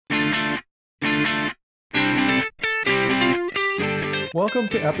Welcome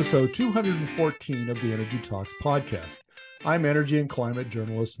to episode 214 of the Energy Talks podcast. I'm energy and climate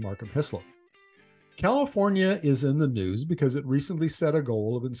journalist Markham. California is in the news because it recently set a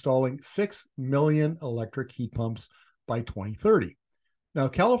goal of installing 6 million electric heat pumps by 2030. Now,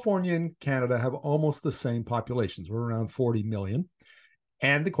 California and Canada have almost the same populations. We're around 40 million.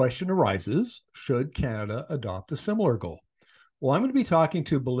 And the question arises, should Canada adopt a similar goal? Well, I'm going to be talking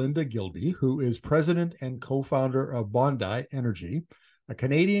to Belinda Gilbey, who is president and co-founder of BONDI Energy, a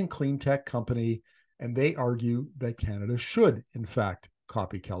Canadian cleantech company, and they argue that Canada should, in fact,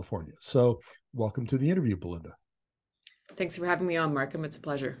 copy California. So welcome to the interview, Belinda. Thanks for having me on, Markham. It's a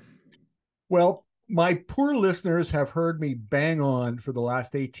pleasure. Well, my poor listeners have heard me bang on for the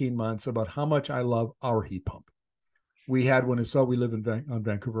last 18 months about how much I love our heat pump. We had one as well. We live on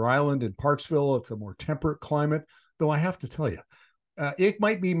Vancouver Island in Parksville. It's a more temperate climate, though I have to tell you, it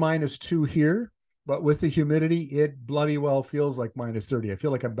might be -2 here, but with the humidity, it bloody well feels like -30. I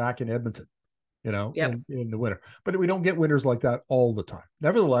feel like I'm back in Edmonton, Yep. in the winter. But we don't get winters like that all the time.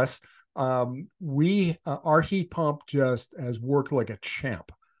 Nevertheless, our heat pump just has worked like a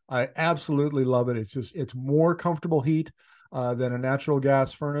champ. I absolutely love it. It's more comfortable heat than a natural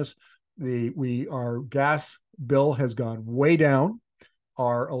gas furnace. Our gas bill has gone way down.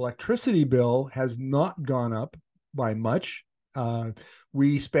 Our electricity bill has not gone up by much.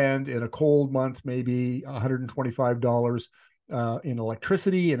 We spend in a cold month maybe $125 in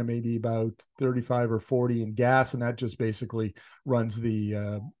electricity and maybe about 35 or 40 in gas, and that just basically runs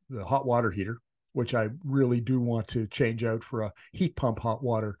the hot water heater, which I really do want to change out for a heat pump hot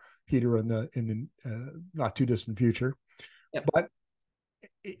water heater in the not too distant future. Yep. But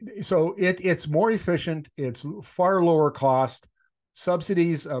so it's more efficient. It's far lower cost.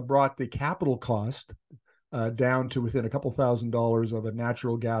 Subsidies brought the capital cost down to within a couple $1,000s of a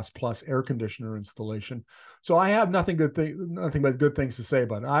natural gas plus air conditioner installation. So I have nothing but good things to say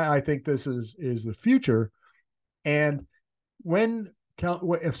about it. I think this is the future. And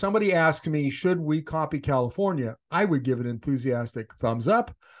if somebody asked me, should we copy California, I would give an enthusiastic thumbs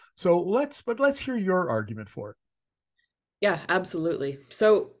up. So let's hear your argument for it. Yeah, absolutely.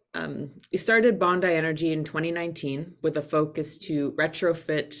 So we started BONDI Energy in 2019 with a focus to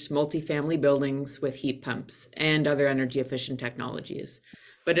retrofit multifamily buildings with heat pumps and other energy efficient technologies.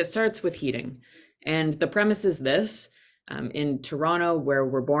 But it starts with heating. And the premise is this: in Toronto, where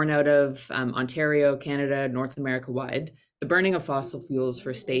we're born out of, Ontario, Canada, North America wide, the burning of fossil fuels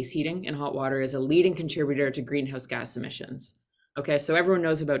for space heating and hot water is a leading contributor to greenhouse gas emissions. Okay, so everyone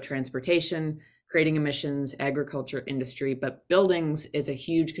knows about transportation, creating emissions, agriculture, industry, but buildings is a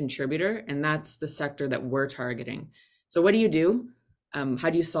huge contributor, and that's the sector that we're targeting. So what do you do? How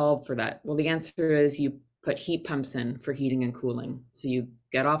do you solve for that? Well, the answer is you put heat pumps in for heating and cooling. So you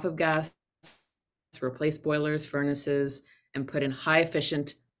get off of gas, replace boilers, furnaces, and put in high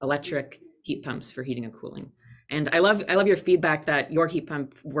efficient electric heat pumps for heating and cooling. And I love your feedback that your heat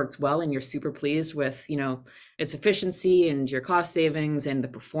pump works well and you're super pleased with, its efficiency and your cost savings and the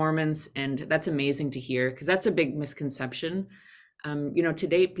performance. And that's amazing to hear, because that's a big misconception. To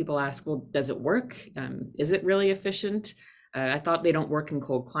date, people ask, well, does it work? Is it really efficient? I thought they don't work in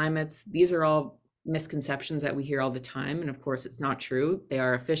cold climates. These are all misconceptions that we hear all the time. And of course, it's not true. They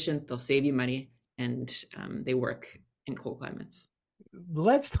are efficient, they'll save you money, and they work in cold climates.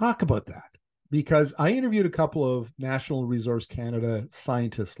 Let's talk about that, because I interviewed a couple of National Resource Canada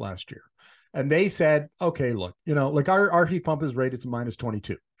scientists last year, and they said, okay, look, like our heat pump is rated to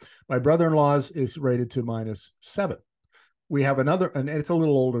 -22. My brother-in-law's is rated to -7. We have another, and it's a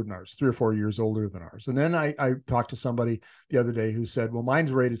little older than ours, 3 or 4 years older than ours. And then I talked to somebody the other day who said, well,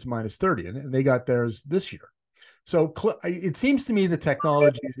 mine's rated to -30, and they got theirs this year. So it seems to me the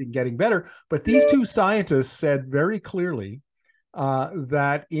technology is getting better, but these two scientists said very clearly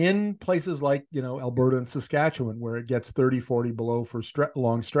that in places like, Alberta and Saskatchewan, where it gets 30, 40 below for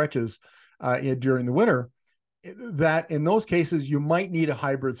long stretches during the winter, that in those cases, you might need a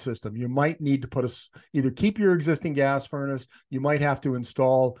hybrid system. You might need to either keep your existing gas furnace, you might have to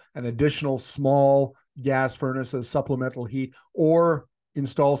install an additional small gas furnace as supplemental heat, or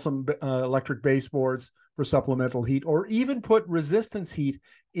install some electric baseboards for supplemental heat, or even put resistance heat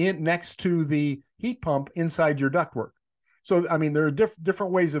in next to the heat pump inside your ductwork. So, I mean, there are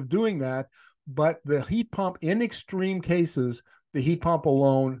different ways of doing that, but the heat pump, in extreme cases, the heat pump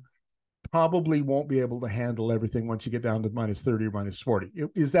alone probably won't be able to handle everything once you get down to -30 or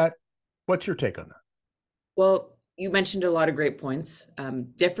 -40. What's your take on that? Well, you mentioned a lot of great points.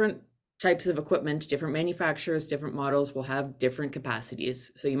 Different types of equipment, different manufacturers, different models will have different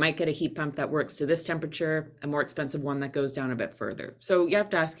capacities. So you might get a heat pump that works to this temperature, a more expensive one that goes down a bit further. So you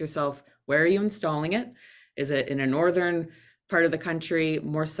have to ask yourself, where are you installing it? Is it in a northern part of the country,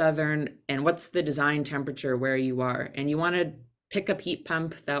 more southern, and what's the design temperature where you are. And you want to pick a heat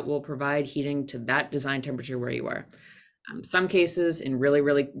pump that will provide heating to that design temperature where you are. Some cases in really,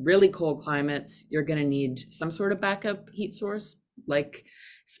 really, really cold climates, you're going to need some sort of backup heat source, like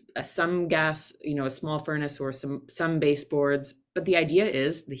some gas, a small furnace or some baseboards. But the idea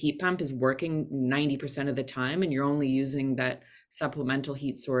is the heat pump is working 90% of the time, and you're only using that supplemental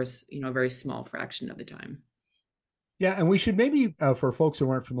heat source, a very small fraction of the time. Yeah, and we should maybe, for folks who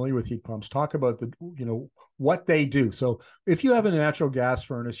aren't familiar with heat pumps, talk about what they do. So if you have a natural gas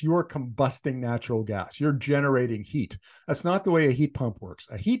furnace, you are combusting natural gas. You're generating heat. That's not the way a heat pump works.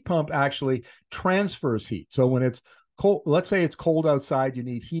 A heat pump actually transfers heat. So when it's cold, let's say it's cold outside, you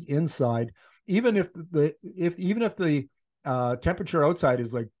need heat inside. Even if the temperature outside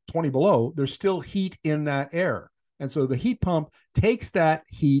is like 20 below, there's still heat in that air. And so the heat pump takes that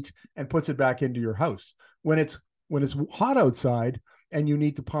heat and puts it back into your house. When it's hot outside and you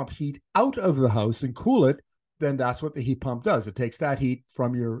need to pump heat out of the house and cool it, then that's what the heat pump does. It takes that heat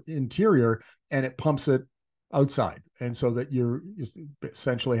from your interior and it pumps it outside. And so that you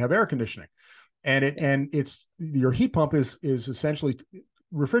essentially have air conditioning. And it's your heat pump is essentially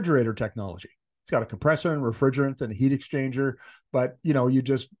refrigerator technology. It's got a compressor and refrigerant and a heat exchanger, but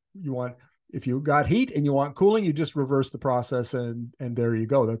if you got heat and you want cooling, you just reverse the process and there you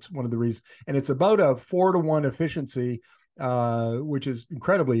go. That's one of the reasons. And it's about a 4-to-1 efficiency, which is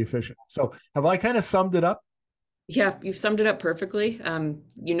incredibly efficient. So have I kind of summed it up? Yeah, you've summed it up perfectly.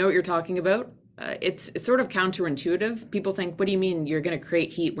 You know what you're talking about. It's sort of counterintuitive. People think, what do you mean you're going to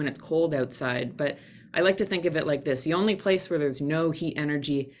create heat when it's cold outside? But I like to think of it like this. The only place where there's no heat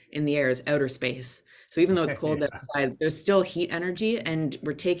energy in the air is outer space. So even though it's cold outside, there's still heat energy, and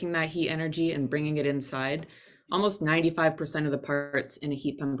we're taking that heat energy and bringing it inside. Almost 95% of the parts in a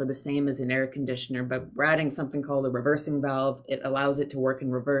heat pump are the same as an air conditioner, but we're adding something called a reversing valve. It allows it to work in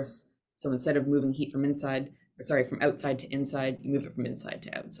reverse. So instead of moving heat from outside to inside, you move it from inside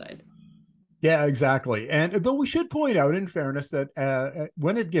to outside. Yeah, exactly. And though we should point out, in fairness, that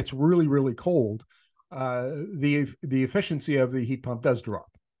when it gets really, really cold, the efficiency of the heat pump does drop.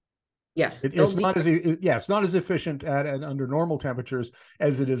 Yeah, It's not as efficient at under normal temperatures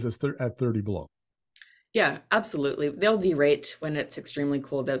as it is at 30 below. Yeah, absolutely. They'll derate when it's extremely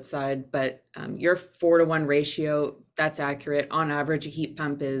cold outside, but your 4-to-1 ratio, that's accurate. On average, a heat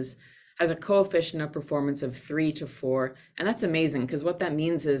pump has a coefficient of performance of 3 to 4, and that's amazing because what that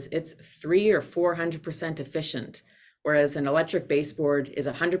means is it's 300 or 400% efficient, whereas an electric baseboard is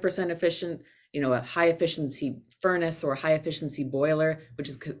 100% efficient. A high efficiency furnace or high efficiency boiler, which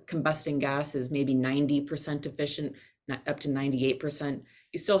is combusting gas, is maybe 90% efficient, up to 98%.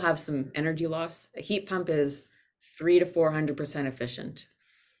 You still have some energy loss. A heat pump is 300 to 400% efficient.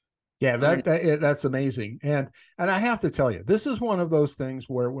 Yeah, that's amazing. And I have to tell you, this is one of those things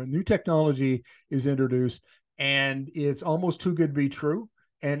where when new technology is introduced and it's almost too good to be true,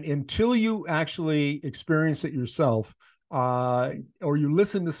 and until you actually experience it yourself, or you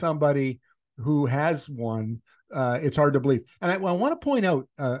listen to somebody who has one, it's hard to believe. And I want to point out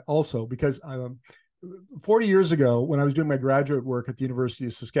also, because 40 years ago, when I was doing my graduate work at the University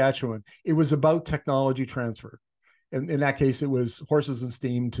of Saskatchewan, it was about technology transfer. In that case, it was horses and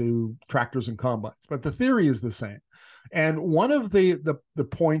steam to tractors and combines, but the theory is the same. And one of the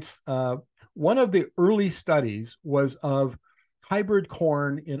points, one of the early studies was of hybrid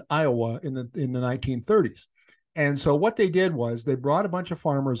corn in Iowa in the 1930s. And so what they did was they brought a bunch of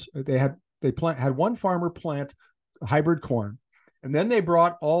farmers. They had one farmer plant hybrid corn, and then they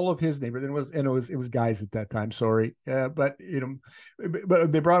brought all of his neighbors. It was guys at that time. Sorry, but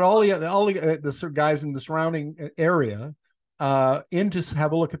they brought all the guys in the surrounding area in to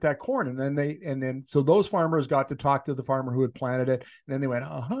have a look at that corn, and then so those farmers got to talk to the farmer who had planted it, and then they went,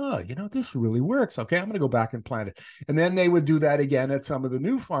 this really works. Okay, I'm going to go back and plant it, and then they would do that again at some of the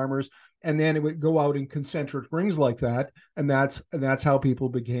new farmers, and then it would go out in concentric rings like that, and that's how people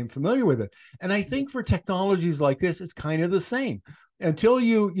became familiar with it. And I think for technologies like this, it's kind of the same. Until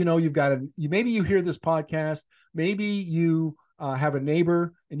you've got maybe you hear this podcast, maybe you have a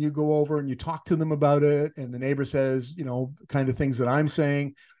neighbor and you go over and you talk to them about it, and the neighbor says, kind of things that I'm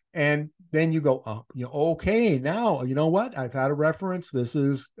saying, and then you go, okay, now you know what? I've had a reference.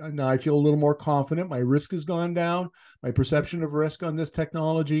 Now I feel a little more confident. My risk has gone down, my perception of risk on this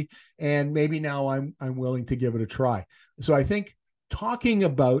technology, and maybe now I'm willing to give it a try. So I think talking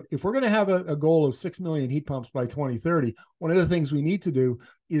about, if we're going to have a goal of 6 million heat pumps by 2030, one of the things we need to do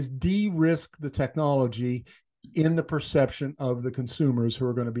is de-risk the technology in the perception of the consumers who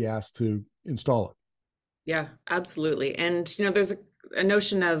are going to be asked to install it. Yeah, absolutely. And there's a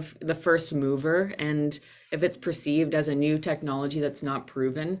notion of the first mover, and if it's perceived as a new technology that's not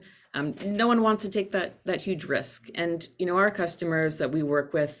proven, no one wants to take that huge risk. And our customers that we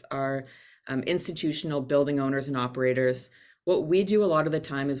work with are institutional building owners and operators. What we do a lot of the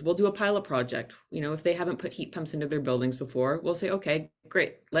time is we'll do a pilot project. If they haven't put heat pumps into their buildings before, we'll say, okay,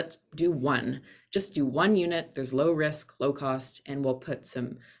 great, let's do one. Just do one unit. There's low risk, low cost, and we'll put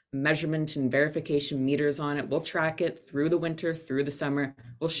some measurement and verification meters on it. We'll track it through the winter, through the summer.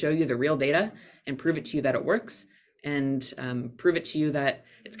 We'll show you the real data and prove it to you that it works, and prove it to you that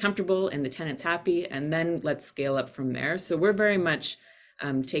it's comfortable and the tenant's happy, and then let's scale up from there. So we're very much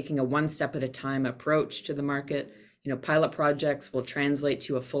taking a one step at a time approach to the market. Pilot projects will translate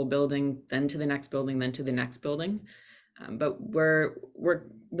to a full building, then to the next building, then to the next building. But we're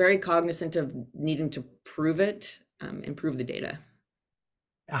very cognizant of needing to prove it, improve the data.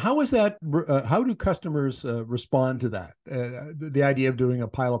 How is that? How do customers respond to that? The idea of doing a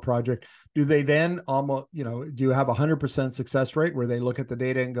pilot project, do they then almost, do you have 100% success rate where they look at the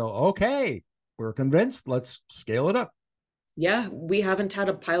data and go, okay, we're convinced, let's scale it up? Yeah, we haven't had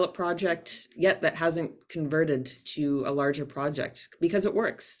a pilot project yet that hasn't converted to a larger project because it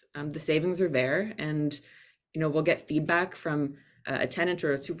works. The savings are there, and we'll get feedback from a tenant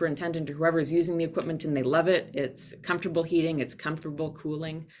or a superintendent or whoever's using the equipment, and they love it. It's comfortable heating, it's comfortable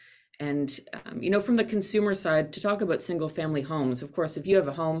cooling. And from the consumer side, to talk about single family homes, of course, if you have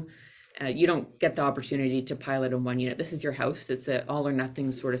a home, you don't get the opportunity to pilot in one unit. This is your house. It's an all or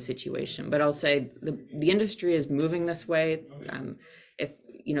nothing sort of situation. But I'll say the industry is moving this way. If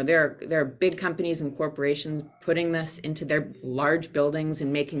there are big companies and corporations putting this into their large buildings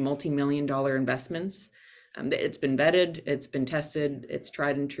and making multi-million-dollar investments. It's been vetted, it's been tested, it's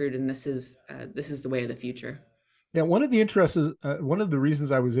tried and true, and this is the way of the future. Yeah, one of the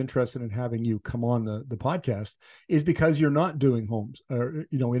reasons I was interested in having you come on the podcast is because you're not doing homes, or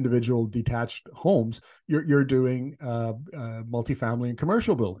individual detached homes. You're doing multifamily and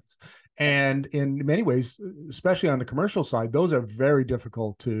commercial buildings, and in many ways, especially on the commercial side, those are very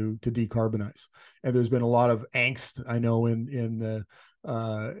difficult to decarbonize. And there's been a lot of angst, I know, in the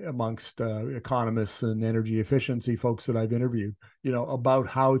amongst economists and energy efficiency folks that I've interviewed, about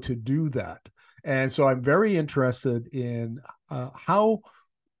how to do that. And so I'm very interested in how,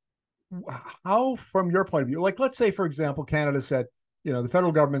 from your point of view, like, let's say, for example, Canada said, the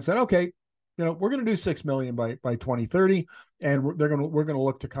federal government said, okay, we're going to do 6 million by 2030, and we're going to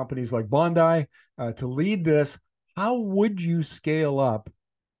look to companies like Bondi to lead this. How would you scale up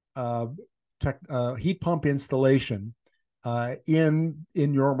heat pump installation in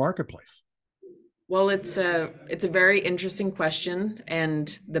your marketplace? Well, it's a very interesting question,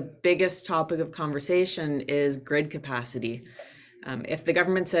 and the biggest topic of conversation is grid capacity. If the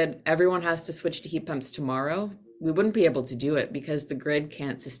government said everyone has to switch to heat pumps tomorrow, we wouldn't be able to do it because the grid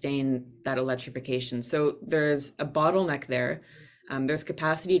can't sustain that electrification. So there's a bottleneck there. There's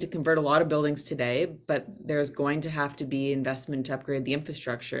capacity to convert a lot of buildings today, but there's going to have to be investment to upgrade the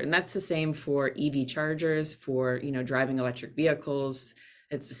infrastructure. And that's the same for EV chargers, for driving electric vehicles.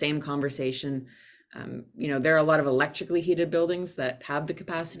 It's the same conversation. There are a lot of electrically heated buildings that have the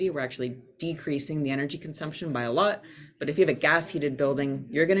capacity. We're actually decreasing the energy consumption by a lot. But if you have a gas heated building,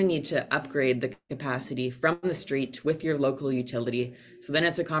 you're going to need to upgrade the capacity from the street with your local utility. So then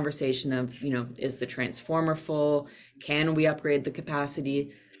it's a conversation of, is the transformer full? Can we upgrade the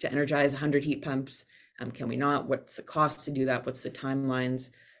capacity to energize 100 heat pumps? Can we not? What's the cost to do that? What's the timelines?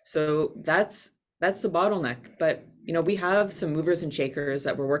 So that's the bottleneck. But we have some movers and shakers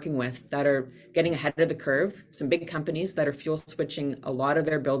that we're working with that are getting ahead of the curve. Some big companies that are fuel switching a lot of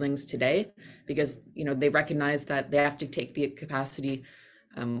their buildings today because they recognize that they have to take the capacity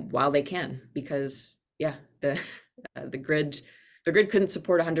while they can, because the grid couldn't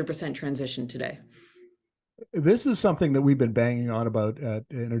support 100% transition today. This is something that we've been banging on about at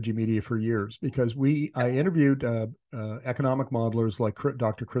Energy Media for years, because I interviewed economic modelers like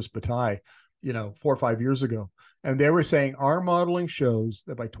Dr. Chris Bataille, 4 or 5 years ago. And they were saying our modeling shows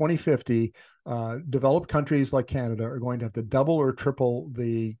that by 2050, developed countries like Canada are going to have to double or triple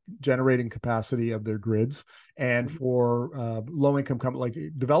the generating capacity of their grids. And for low-income, like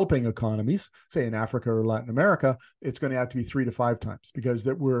developing economies, say in Africa or Latin America, it's going to have to be 3 to 5 times, because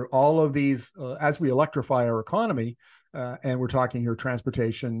that we're all of these, as we electrify our economy, and we're talking here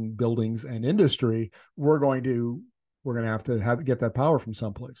transportation, buildings, and industry, we're going to have to get that power from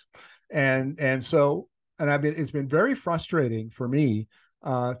someplace. And so it's been very frustrating for me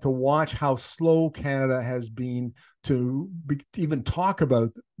to watch how slow Canada has been to even talk about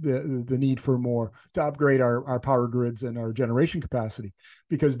the need for more, to upgrade our power grids and our generation capacity.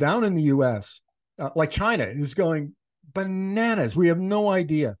 Because down in the US, like China is going bananas. We have no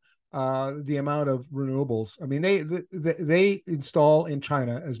idea the amount of renewables. I mean, they install in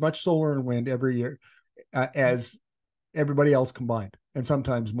China as much solar and wind every year as everybody else combined, and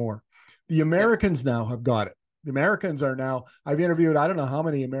sometimes more. The Yep. Americans now have got it. The Americans are now, I've interviewed, I don't know how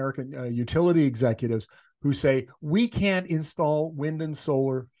many American utility executives who say, we can't install wind and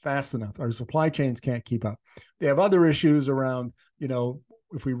solar fast enough. Our supply chains can't keep up. They have other issues around,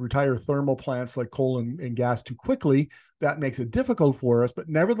 if we retire thermal plants like coal and gas too quickly, that makes it difficult for us. But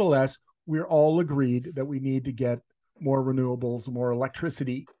nevertheless, we're all agreed that we need to get more renewables, more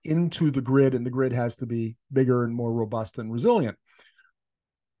electricity into the grid, and the grid has to be bigger and more robust and resilient.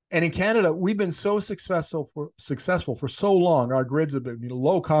 And in Canada, we've been so successful for so long. Our grids have been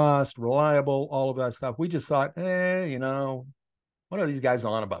low cost, reliable, all of that stuff. We just thought, what are these guys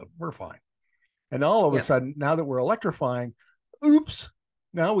on about? We're fine. And all of a Yep. sudden, now that we're electrifying, oops,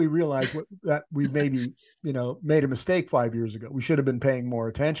 now we realize that we maybe, made a mistake 5 years ago. We should have been paying more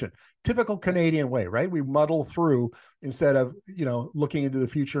attention. Typical Canadian way, right? We muddle through instead of, looking into the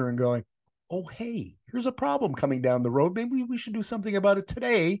future and going, oh, hey, here's a problem coming down the road. Maybe we should do something about it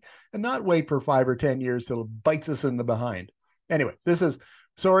today and not wait for 5 or 10 years till it bites us in the behind. Anyway,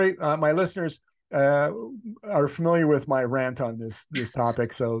 sorry, my listeners, are familiar with my rant on this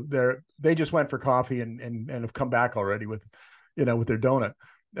topic, so they just went for coffee and have come back already with with their donut.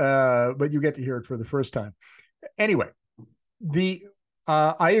 But you get to hear it for the first time. Anyway, the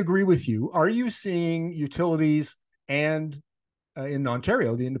I agree with you. Are you seeing utilities and in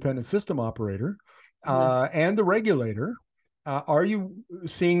Ontario, the independent system operator Mhm. and the regulator, are you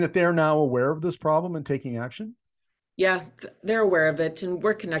seeing that they're now aware of this problem and taking action? Yeah, they're aware of it, and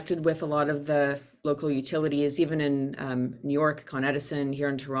we're connected with a lot of the local utilities, even in New York, Con Edison, here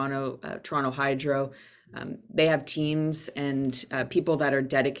in Toronto, Toronto Hydro. They have teams and people that are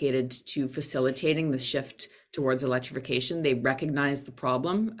dedicated to facilitating the shift towards electrification. They recognize the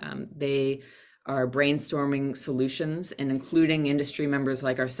problem. They are brainstorming solutions and including industry members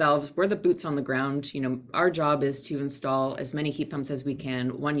like ourselves. We're the boots on the ground. Our job is to install as many heat pumps as we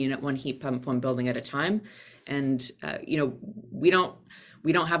can, one unit, one heat pump, one building at a time. And we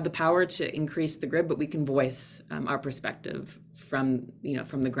don't have the power to increase the grid, but we can voice our perspective from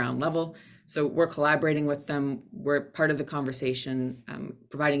the ground level. So we're collaborating with them. We're part of the conversation,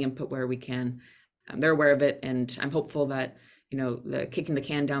 providing input where we can. They're aware of it, and I'm hopeful that the kicking the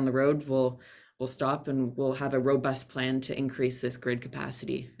can down the road will stop, and we'll have a robust plan to increase this grid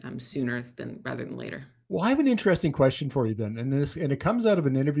capacity sooner rather than later. Well, I have an interesting question for you then, and it comes out of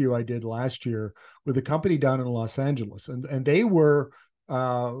an interview I did last year with a company down in Los Angeles, and uh,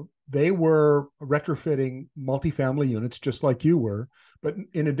 they were retrofitting multifamily units just like you were, but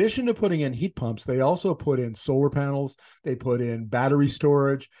in addition to putting in heat pumps, they also put in solar panels, they put in battery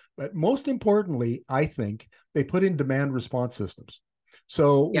storage, but most importantly, I think they put in demand response systems.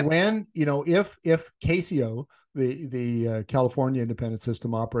 So Yep. when if Casio, the California independent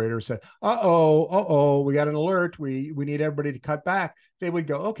system operator, said, we got an alert, we need everybody to cut back, they would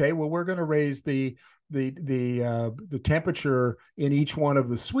go, okay, well, we're going to raise the temperature in each one of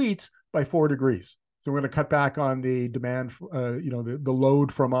the suites by 4 degrees. So we're going to cut back on the demand, the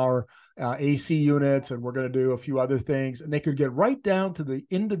load from our AC units, and we're going to do a few other things. And they could get right down to the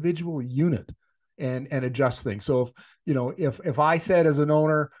individual unit and adjust things. So if I said as an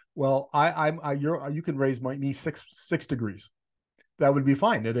owner, well, you can raise me six degrees, that would be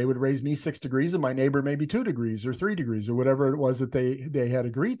fine. They would raise me 6 degrees and my neighbor maybe 2 degrees or 3 degrees or whatever it was that they had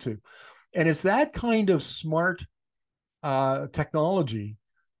agreed to. And it's that kind of smart technology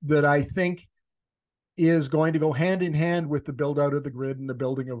that I think is going to go hand in hand with the build out of the grid and the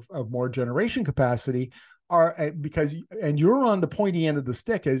building of more generation capacity. Because and you're on the pointy end of the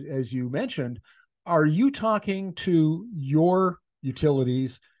stick, as you mentioned. Are you talking to your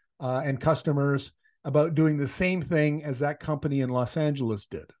utilities and customers about doing the same thing as that company in Los Angeles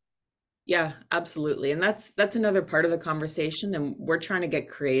did? Yeah, absolutely. And that's another part of the conversation. And we're trying to get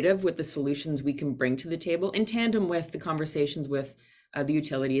creative with the solutions we can bring to the table in tandem with the conversations with the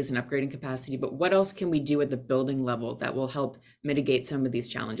utilities and upgrading capacity. But what else can we do at the building level that will help mitigate some of these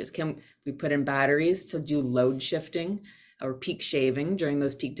challenges? Can we put in batteries to do load shifting or peak shaving during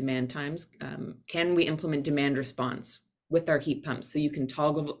those peak demand times? Can we implement demand response with our heat pumps so you can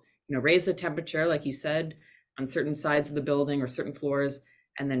toggle, raise the temperature, like you said, on certain sides of the building or certain floors,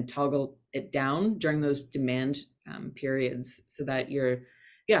 and then toggle it down during those demand periods so that you're,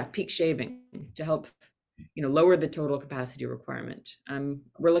 peak shaving to help, lower the total capacity requirement.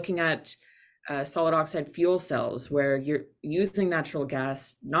 We're looking at solid oxide fuel cells where you're using natural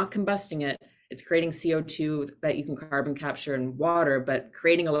gas, not combusting it. It's creating CO2 that you can carbon capture in water, but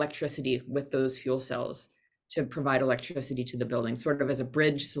creating electricity with those fuel cells to provide electricity to the building, sort of as a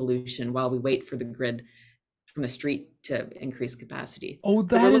bridge solution while we wait for the grid from the street to increase capacity. Oh,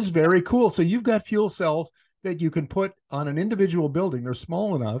 So we're that is looking very cool. So you've got fuel cells that you can put on an individual building. They're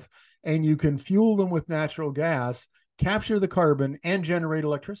small enough, and you can fuel them with natural gas, capture the carbon, and generate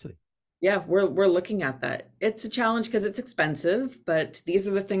electricity. Yeah, we're looking at that. It's a challenge because it's expensive, but these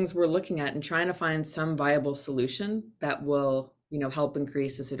are the things we're looking at and trying to find some viable solution that will, help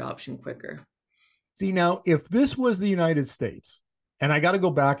increase this adoption quicker. See, now, if this was the United States, and I got to go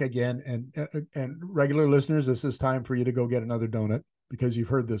back again, and regular listeners, this is time for you to go get another donut because you've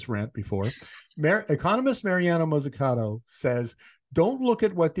heard this rant before. Economist Mariano Mazzucato says, don't look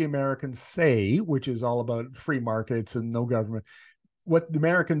at what the Americans say, which is all about free markets and no government. What the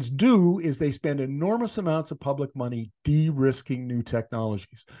Americans do is they spend enormous amounts of public money de-risking new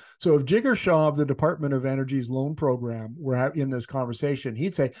technologies. So if Jigar Shah of the Department of Energy's loan program were in this conversation,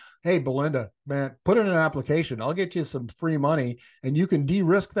 he'd say, hey, Belinda, man, put in an application. I'll get you some free money and you can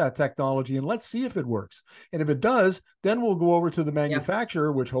de-risk that technology and let's see if it works. And if it does, then we'll go over to the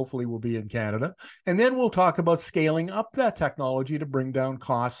manufacturer, which hopefully will be in Canada. And then we'll talk about scaling up that technology to bring down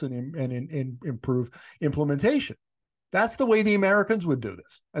costs and improve implementation. That's the way the Americans would do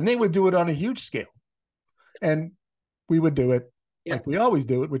this. And they would do it on a huge scale. And we would do it like we always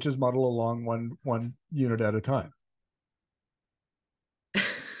do it, which is muddle along one unit at a time.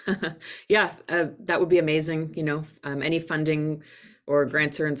 Yeah, that would be amazing. Any funding or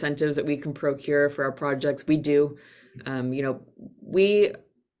grants or incentives that we can procure for our projects, we do.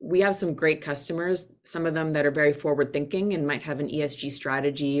 We have some great customers, some of them that are very forward thinking and might have an ESG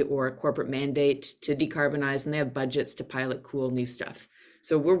strategy or a corporate mandate to decarbonize, and they have budgets to pilot cool new stuff.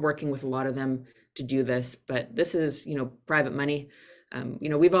 So we're working with a lot of them to do this, but this is, private money.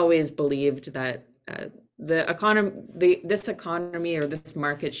 We've always believed that this economy or this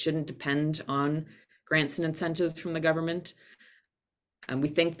market shouldn't depend on grants and incentives from the government. We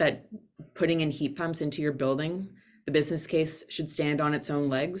think that putting in heat pumps into your building, the business case should stand on its own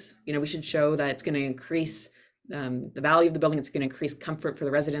legs. We should show that it's going to increase the value of the building. It's going to increase comfort for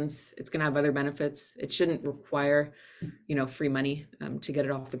the residents. It's going to have other benefits. It shouldn't require, free money to get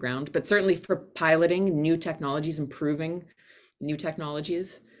it off the ground. But certainly for piloting new technologies, improving new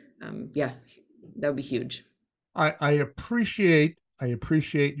technologies, that would be huge. I appreciate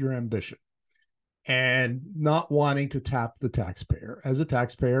your ambition and not wanting to tap the taxpayer. As a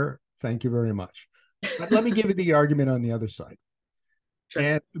taxpayer, thank you very much. But let me give you the argument on the other side. Sure.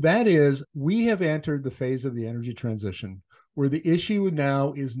 And that is, we have entered the phase of the energy transition where the issue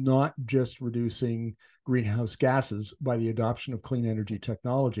now is not just reducing greenhouse gases by the adoption of clean energy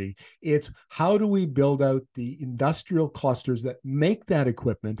technology. It's how do we build out the industrial clusters that make that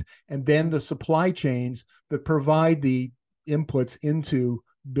equipment and then the supply chains that provide the inputs into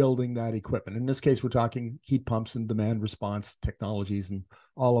building that equipment. In this case, we're talking heat pumps and demand response technologies and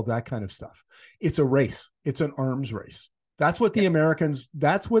all of that kind of stuff. It's a race. It's an arms race. That's what the Americans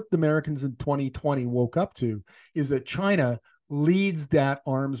in 2020 woke up to, is that China leads that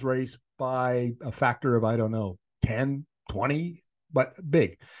arms race by a factor of, I don't know, 10, 20, but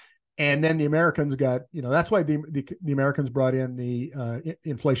big. And then the Americans got, that's why the Americans brought in the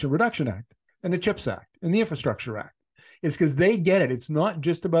Inflation Reduction Act and the CHIPS Act and the Infrastructure Act. Is because they get it. It's not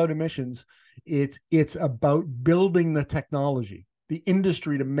just about emissions. It's about building the technology, the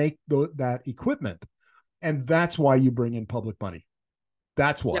industry to make that equipment. And that's why you bring in public money.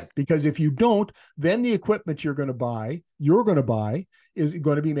 That's why. Yep. Because if you don't, then the equipment you're going to buy is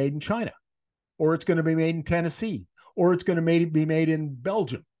going to be made in China, or it's going to be made in Tennessee, or it's going to be made in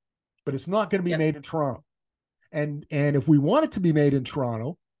Belgium, but it's not going to be made in Toronto. And if we want it to be made in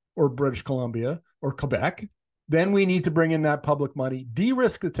Toronto or British Columbia or Quebec, then we need to bring in that public money,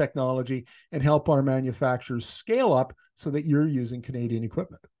 de-risk the technology, and help our manufacturers scale up so that you're using Canadian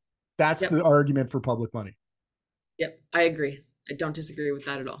equipment. That's the argument for public money. Yep, I agree. I don't disagree with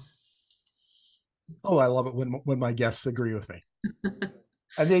that at all. Oh, I love it when my guests agree with me.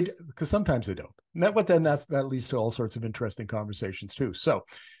 And because sometimes they don't. That leads to all sorts of interesting conversations too. So,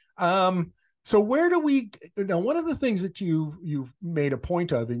 where do we now? One of the things that you've made a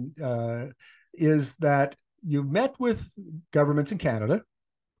point of is that you've met with governments in Canada.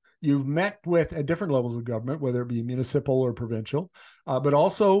 You've met with at different levels of government, whether it be municipal or provincial, but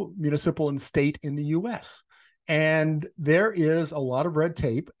also municipal and state in the U.S. And there is a lot of red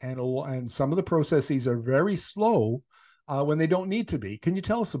tape, and some of the processes are very slow when they don't need to be. Can you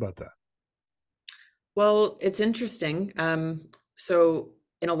tell us about that? Well, it's interesting. So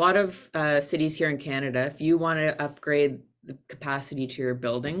in a lot of cities here in Canada, if you want to upgrade the capacity to your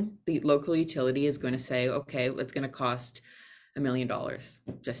building, the local utility is going to say, okay, it's going to cost $1 million,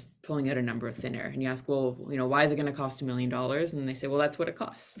 just pulling out a number of thin air. And you ask, well, why is it going to cost $1 million? And they say, well, that's what it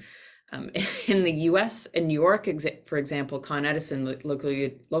costs. In the US, in New York, for example, Con Edison,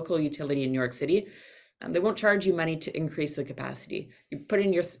 local utility in New York City, they won't charge you money to increase the capacity. You put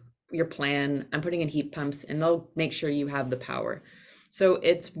in your plan, I'm putting in heat pumps, and they'll make sure you have the power. So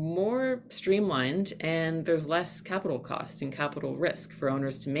it's more streamlined, and there's less capital cost and capital risk for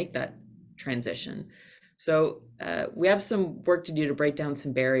owners to make that transition. So we have some work to do to break down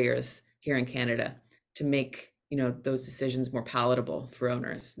some barriers here in Canada to make those decisions more palatable for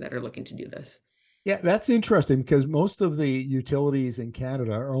owners that are looking to do this. Yeah, that's interesting because most of the utilities in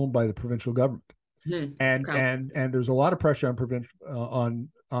Canada are owned by the provincial government. And Crown. and there's a lot of pressure on provincial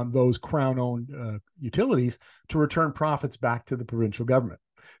on those crown-owned utilities to return profits back to the provincial government.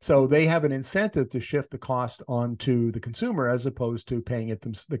 So they have an incentive to shift the cost onto the consumer as opposed to paying it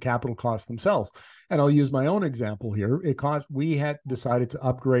the capital cost themselves. And I'll use my own example here. We had decided to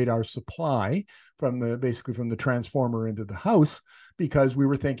upgrade our supply from the transformer into the house because we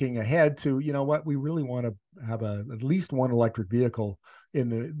were thinking ahead to, we really want to have at least one electric vehicle in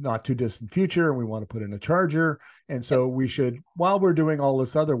the not too distant future, and we want to put in a charger. And so we should, while we're doing all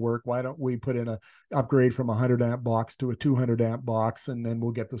this other work, why don't we put in a upgrade from a 100 amp box to a 200 amp box, and then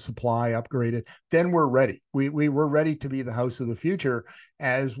we'll get the supply upgraded. Then we're ready. We were ready to be the house of the future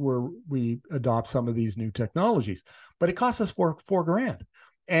as we adopt some of these new technologies. But it cost us four grand,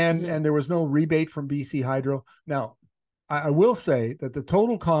 and there was no rebate from BC Hydro. Now, I will say that the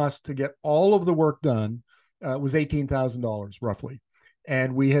total cost to get all of the work done was $18,000 roughly.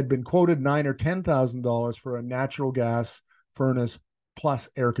 And we had been quoted $9,000 or $10,000 for a natural gas furnace plus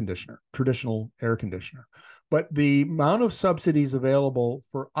air conditioner, traditional air conditioner. But the amount of subsidies available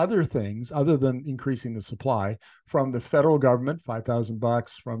for other things, other than increasing the supply, from the federal government,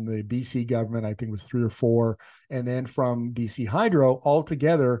 $5,000, from the BC government, I think it was 3 or 4, and then from BC Hydro,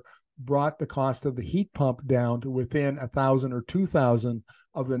 altogether brought the cost of the heat pump down to within $1,000 or $2,000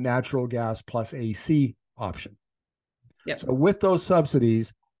 of the natural gas plus AC option. Yep. So with those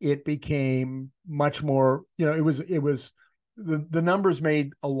subsidies, it became much more, it was the numbers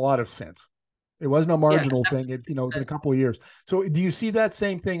made a lot of sense. It wasn't a marginal thing. Within a couple of years. So do you see that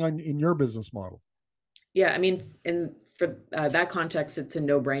same thing in your business model? Yeah, I mean, for that context, it's a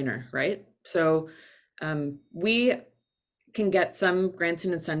no-brainer, right? So we can get some grants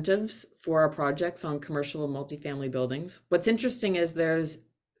and incentives for our projects on commercial and multifamily buildings. What's interesting is there's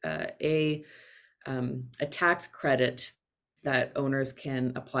a tax credit that owners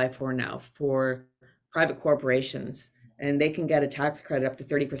can apply for now for private corporations, and they can get a tax credit up to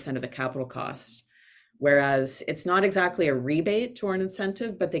 30% of the capital cost. Whereas it's not exactly a rebate or an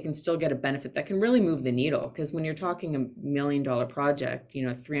incentive, but they can still get a benefit that can really move the needle. Because when you're talking $1 million project,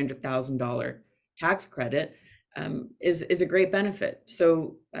 $300,000 tax credit is a great benefit.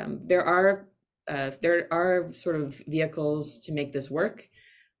 So there are sort of vehicles to make this work.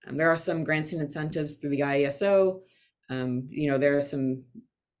 There are some grants and incentives through the IESO. There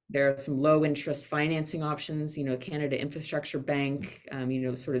are some low interest financing options. Canada Infrastructure Bank.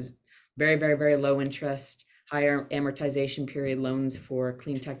 Sort of very, very, very low interest, higher amortization period loans for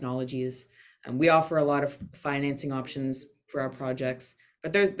clean technologies. We offer a lot of financing options for our projects,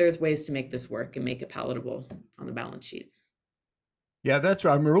 but there's ways to make this work and make it palatable on the balance sheet. Yeah, that's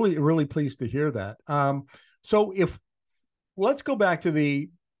right. I'm really, really pleased to hear that. So let's go back to the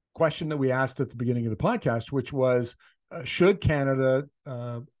question that we asked at the beginning of the podcast, which was, should Canada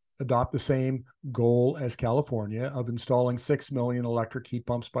adopt the same goal as California of installing 6 million electric heat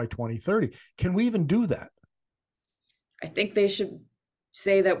pumps by 2030? Can we even do that? I think they should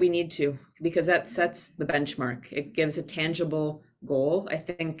say that we need to, because that sets the benchmark. It gives a tangible goal. I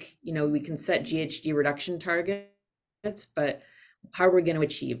think, we can set GHG reduction targets, but how are we going to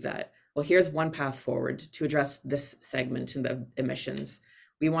achieve that? Well, here's one path forward to address this segment in the emissions.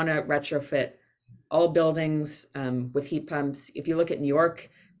 We want to retrofit all buildings with heat pumps. If you look at New York,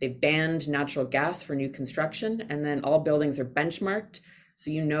 they banned natural gas for new construction, and then all buildings are benchmarked.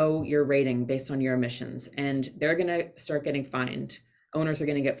 So your rating based on your emissions, and they're going to start getting fined. Owners are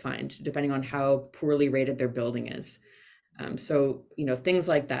going to get fined depending on how poorly rated their building is. So things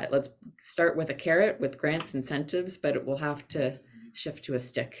like that. Let's start with a carrot with grants, incentives, but it will have to shift to a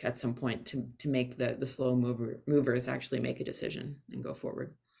stick at some point to make the slow movers actually make a decision and go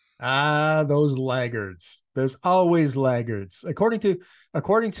forward. Those laggards. There's always laggards. According to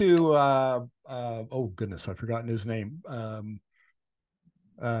oh goodness, I've forgotten his name.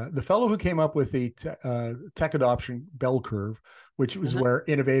 The fellow who came up with the tech adoption bell curve, which was Uh-huh. where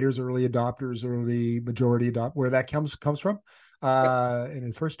innovators, early adopters, or the majority adopt, where that comes from. Yep. And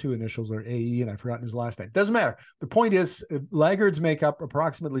the first two initials are AE, and I've forgotten his last name. Doesn't matter. The point is, laggards make up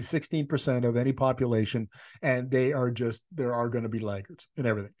approximately 16% of any population, and there are going to be laggards in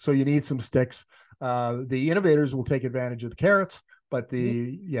everything. So you need some sticks. The innovators will take advantage of the carrots, but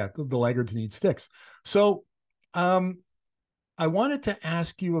Mhm. the laggards need sticks. So, I wanted to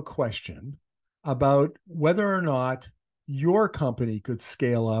ask you a question about whether or not your company could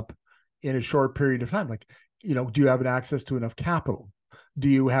scale up in a short period of time. Like, do you have access to enough capital? Do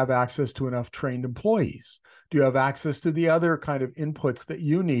you have access to enough trained employees? Do you have access to the other kind of inputs that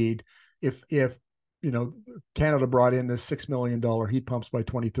you need if Canada brought in this $6 million heat pumps by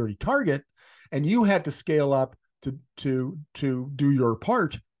 2030 target, and you had to scale up to do your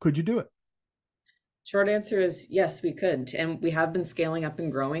part? Could you do it? Short answer is yes, we could. And we have been scaling up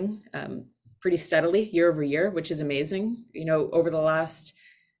and growing pretty steadily year over year, which is amazing. Over the last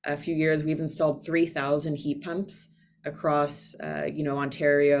few years, we've installed 3,000 heat pumps across,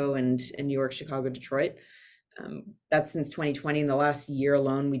 Ontario and New York, Chicago, Detroit. That's since 2020. In the last year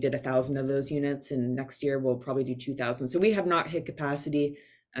alone, we did 1,000 of those units, and next year we'll probably do 2,000. So we have not hit capacity.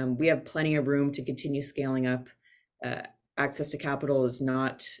 We have plenty of room to continue scaling up. Uh, Access to capital is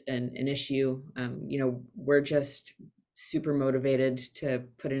not an issue. We're just super motivated to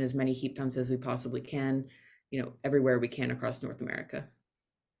put in as many heat pumps as we possibly can, everywhere we can across North America.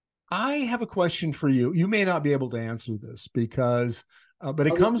 I have a question for you. You may not be able to answer this because, but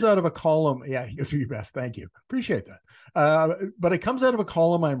it I'll do. comes out of a column. Yeah, you do your best. Thank you. Appreciate that. But it comes out of a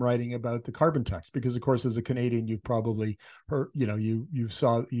column I'm writing about the carbon tax because, of course, as a Canadian, you've probably heard, you've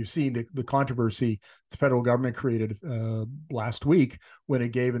seen the controversy the federal government created last week when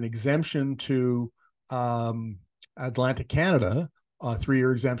it gave an exemption to Atlantic Canada, a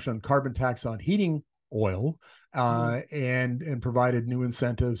 3-year exemption on carbon tax on heating oil, Mhm. and provided new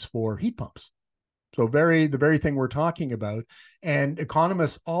incentives for heat pumps. So the very thing we're talking about. And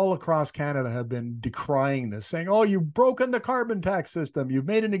economists all across Canada have been decrying this, saying, "Oh, you've broken the carbon tax system. You've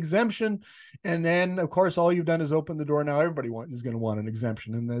made an exemption, and then of course all you've done is open the door. Now everybody is going to want an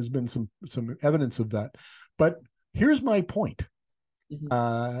exemption." And there's been some evidence of that. But here's my point: Mhm.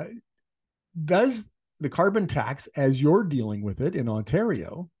 uh, Does the carbon tax, as you're dealing with it in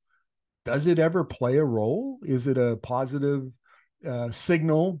Ontario, does it ever play a role? Is it a positive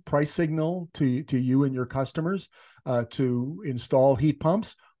price signal to you and your customers to install heat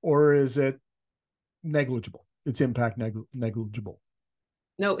pumps, or is it negligible? Its impact negligible.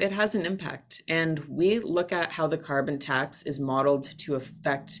 No, it has an impact. And we look at how the carbon tax is modeled to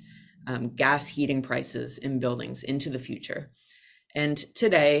affect gas heating prices in buildings into the future. And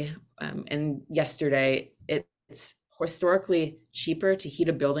today and yesterday, it's historically cheaper to heat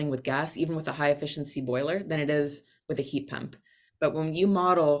a building with gas, even with a high efficiency boiler, than it is with a heat pump. But when you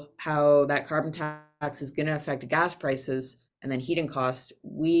model how that carbon tax is going to affect gas prices and then heating costs,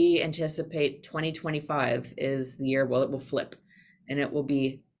 we anticipate 2025 is the year, well, it will flip and it will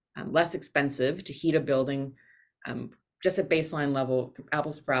be less expensive to heat a building, um, just at baseline level,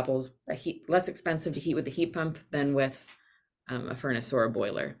 apples for apples, less expensive to heat with a heat pump than with a furnace or a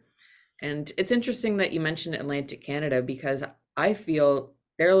boiler. And it's interesting that you mentioned Atlantic Canada because I feel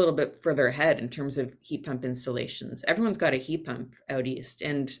they're a little bit further ahead in terms of heat pump installations. Everyone's got a heat pump out east,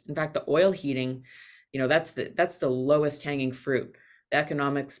 and in fact, the oil heating, that's the lowest hanging fruit. The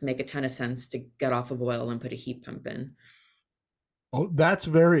economics make a ton of sense to get off of oil and put a heat pump in. Oh, that's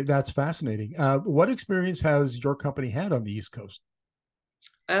fascinating. What experience has your company had on the East Coast?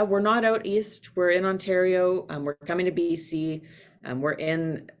 We're not out east. We're in Ontario. We're coming to BC. We're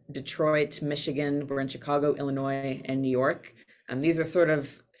in Detroit, Michigan. We're in Chicago, Illinois, and New York. These are sort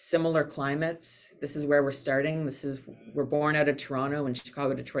of similar climates. This is where we're starting. We're born out of Toronto and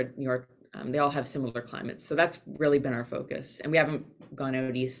Chicago, Detroit, New York. They all have similar climates. So that's really been our focus. And we haven't gone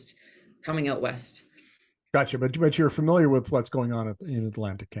out east, coming out west. Gotcha, but you're familiar with what's going on in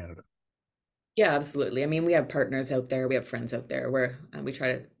Atlantic Canada. Yeah, absolutely. I mean, we have partners out there. We have friends out there where we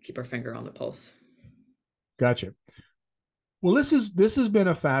try to keep our finger on the pulse. Gotcha. Well, this has been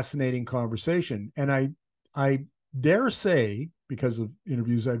a fascinating conversation, and I dare say, because of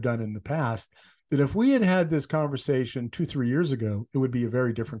interviews I've done in the past, that if we had had this conversation 2 3 years ago, it would be a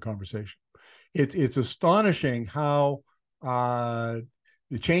very different conversation. It's astonishing how uh,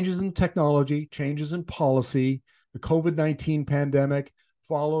 the changes in technology, changes in policy, the COVID-19 pandemic,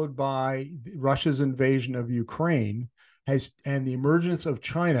 followed by Russia's invasion of Ukraine, and the emergence of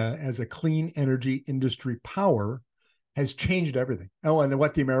China as a clean energy industry power has changed everything. Oh, and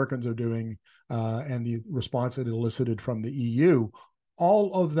what the Americans are doing and the response that it elicited from the EU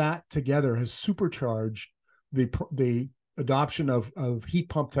all of that together has supercharged the adoption of heat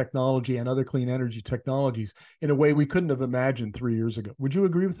pump technology and other clean energy technologies in a way we couldn't have imagined 3 years ago. Would you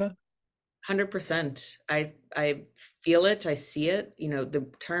agree with that? 100%. I feel it. I see it. You know, the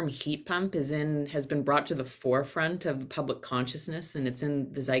term heat pump has been brought to the forefront of public consciousness, and it's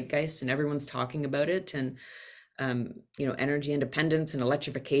in the zeitgeist, and everyone's talking about it. And you know, energy independence and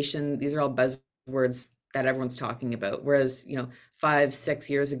electrification, these are all buzzwords that everyone's talking about. Whereas, you know, 5, 6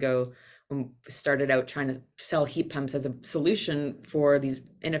 years ago, when we started out trying to sell heat pumps as a solution for these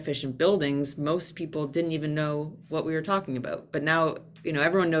inefficient buildings, most people didn't even know what we were talking about. But now, you know,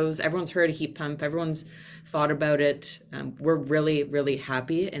 everyone knows, everyone's heard a heat pump, everyone's thought about it. We're really, really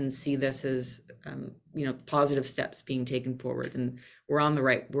happy and see this as, you know, positive steps being taken forward, and we're on the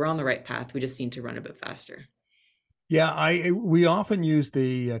right path. We just need to run a bit faster. Yeah, we often use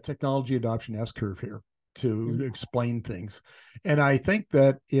the technology adoption S curve here to Mhm. explain things, and I think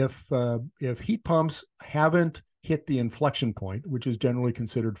that if heat pumps haven't hit the inflection point, which is generally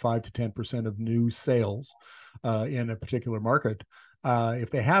considered 5 to 10% of new sales in a particular market,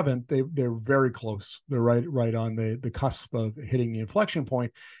 if they haven't, they're very close. They're right on the cusp of hitting the inflection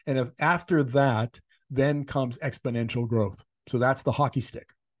point, and if after that, then comes exponential growth. So that's the hockey stick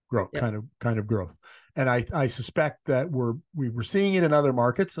growth Yep. kind of growth. And I suspect that we were seeing it in other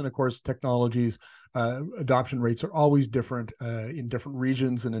markets, and of course, technologies adoption rates are always different in different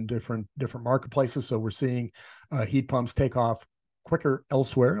regions and in different marketplaces. So we're seeing heat pumps take off quicker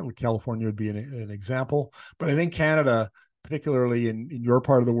elsewhere. California would be an example, but I think Canada, particularly in your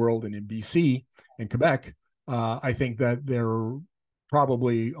part of the world and in BC and Quebec, I think that they're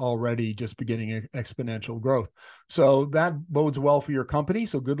probably already just beginning exponential growth. So that bodes well for your company.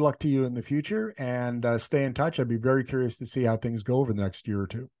 So good luck to you in the future, and stay in touch. I'd be very curious to see how things go over the next year or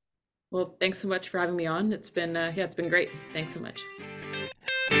two. Well, thanks so much for having me on. It's been, yeah, it's been great. Thanks so much.